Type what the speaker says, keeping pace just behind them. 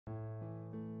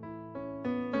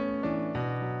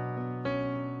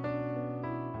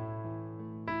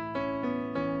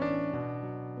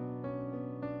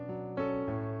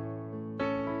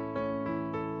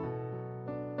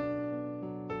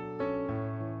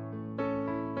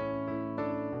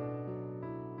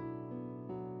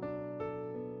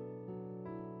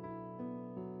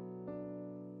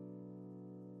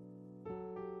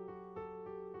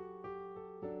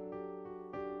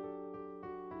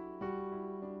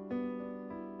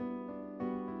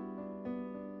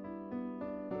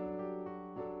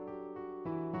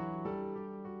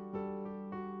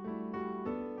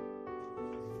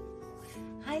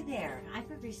Hi there, I'm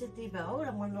Teresa DeVoe.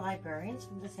 I'm one of the librarians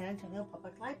from the San Antonio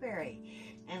Public Library,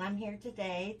 and I'm here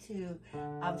today to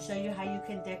show you how you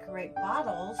can decorate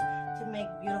bottles to make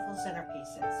beautiful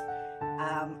centerpieces.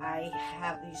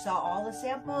 You saw all the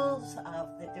samples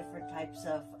of the different types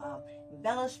of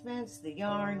embellishments, the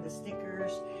yarn, the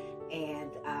stickers,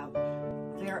 and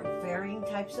there are varying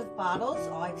types of bottles.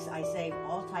 I save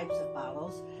all types of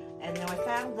bottles. And then I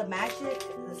found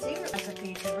the secret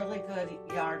recipe to really good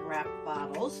yarn wrapped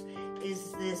bottles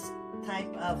is this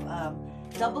type of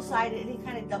any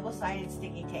kind of double-sided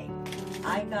sticky tape.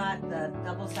 I got the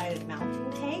double-sided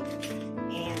mounting tape,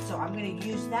 and so I'm going to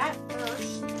use that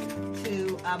first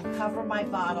to cover my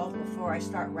bottle before I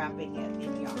start wrapping it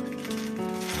in yarn.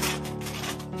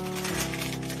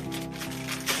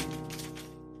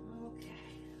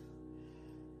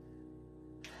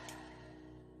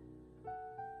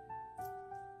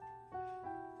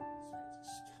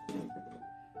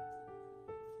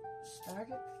 Start at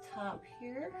the top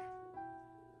here.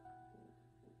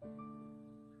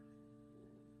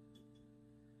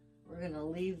 We're going to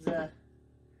go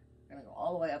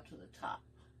all the way up to the top.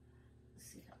 Let's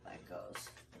see how that goes.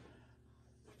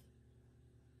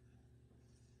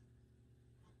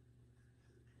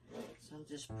 So I'm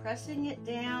just pressing it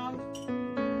down to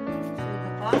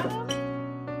the bottom.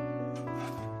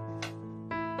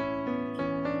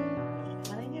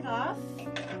 Cutting it off.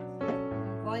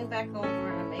 Going back over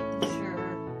and making sure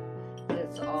that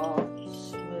it's all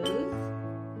smooth.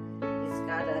 It's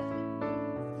got a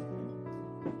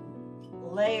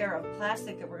layer of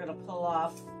plastic that we're going to pull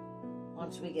off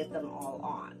once we get them all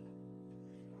on.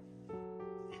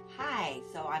 Hi,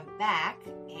 so I'm back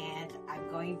and I'm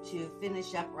going to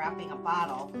finish up wrapping a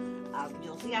bottle.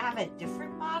 You'll see I have a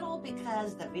different bottle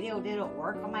because the video didn't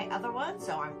work on my other one,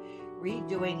 so I'm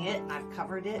redoing it, and I've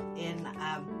covered it in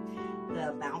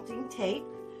the mounting tape.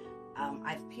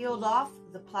 I've peeled off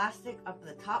the plastic up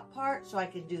the top part so I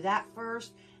can do that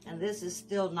first, and this is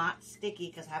still not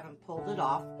sticky because I haven't pulled it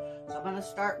off. So I'm going to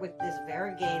start with this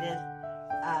variegated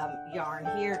yarn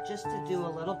here just to do a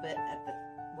little bit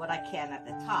at what I can at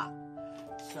the top.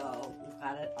 So we've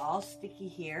got it all sticky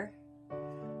here.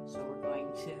 So we're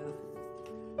going to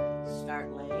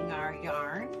start laying our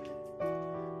yarn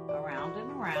around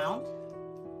and around.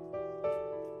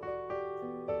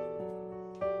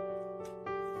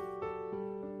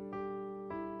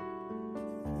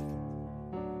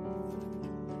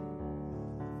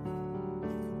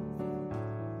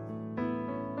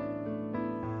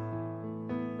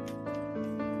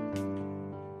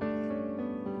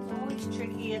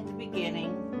 Tricky at the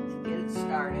beginning to get it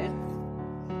started.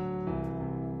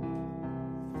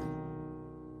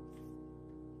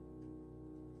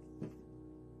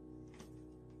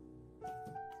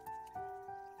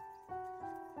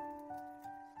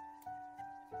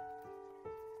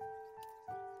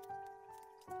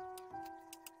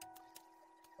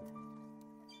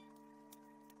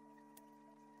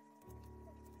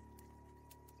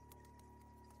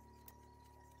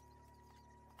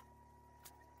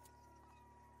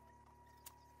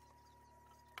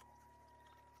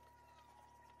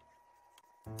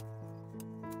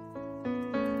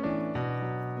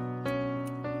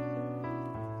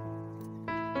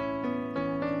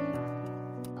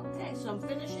 So I'm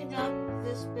finishing up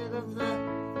this bit of the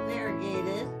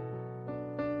variegated.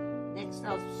 Next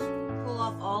I'll pull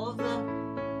off all of the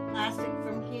plastic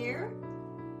from here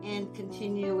and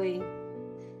continue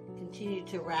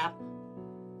to wrap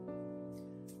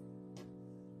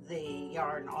the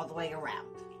yarn all the way around.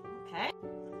 Okay,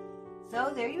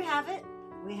 so there you have it.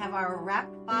 We have our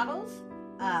wrapped bottles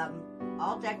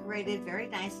all decorated very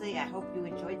nicely. I hope you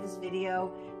enjoyed this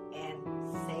video and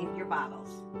save your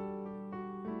bottles.